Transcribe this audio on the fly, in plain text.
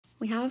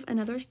We have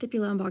another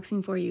Stipula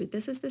unboxing for you.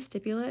 This is the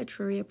Stipula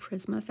Etruria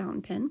Prisma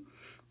fountain pen.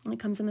 And it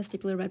comes in the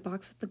Stipula red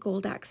box with the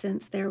gold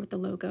accents there with the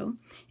logo.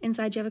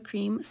 Inside you have a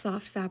cream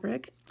soft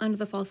fabric. Under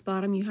the false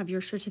bottom you have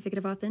your certificate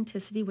of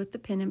authenticity with the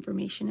pin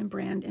information and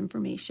brand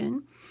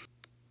information.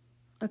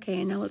 Okay,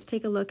 and now let's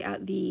take a look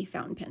at the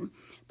fountain pen.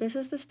 This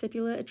is the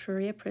Stipula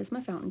Etruria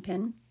Prisma fountain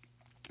pen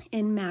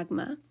in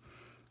Magma.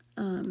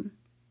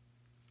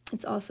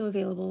 It's also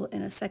available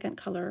in a second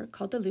color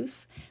called Di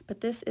Luce,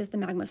 but this is the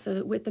Magma.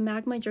 So with the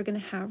Magma, you're going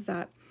to have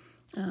that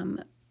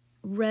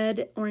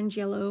red, orange,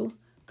 yellow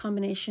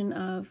combination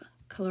of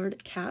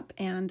colored cap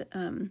and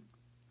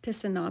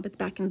piston knob at the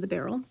back end of the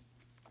barrel.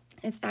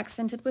 It's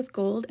accented with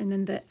gold, and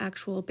then the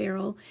actual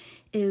barrel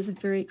is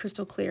very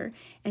crystal clear.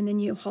 And then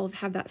you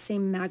have that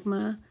same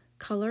Magma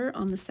color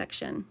on the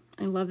section.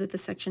 I love that the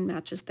section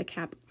matches the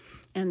cap,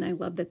 and I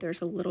love that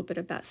there's a little bit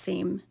of that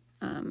same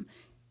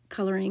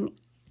coloring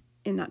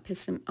in that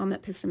piston, on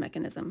that piston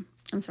mechanism.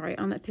 I'm sorry,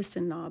 on that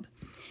piston knob.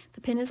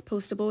 The pin is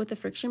postable with a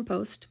friction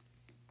post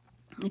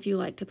if you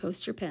like to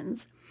post your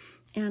pins.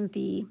 And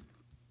the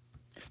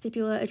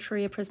Stipula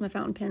Etruria Prisma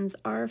fountain pens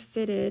are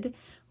fitted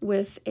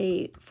with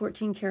a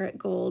 14 karat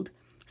gold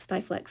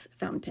STIFLEX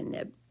fountain pen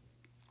nib.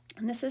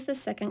 And this is the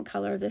second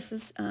color. This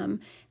is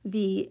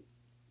the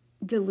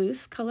Di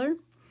Luce color,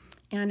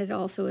 and it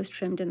also is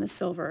trimmed in the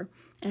silver.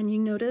 And you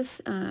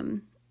notice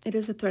it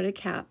is a threaded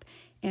cap,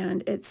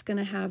 and it's going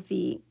to have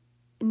the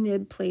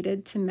nib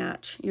plated to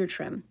match your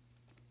trim.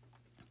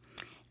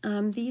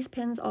 These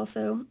pins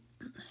also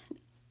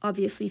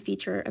obviously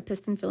feature a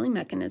piston filling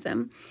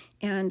mechanism,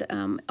 and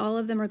all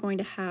of them are going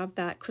to have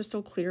that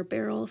crystal clear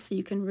barrel, so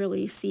you can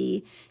really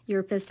see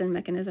your piston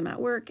mechanism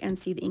at work and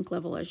see the ink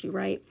level as you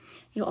write.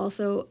 You'll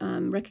also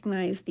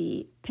recognize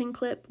the pin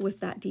clip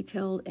with that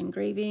detailed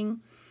engraving,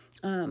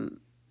 and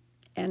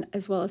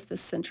as well as the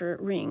center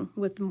ring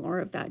with more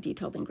of that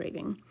detailed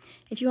engraving.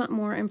 If you want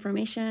more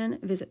information,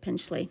 visit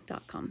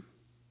pinchsley.com.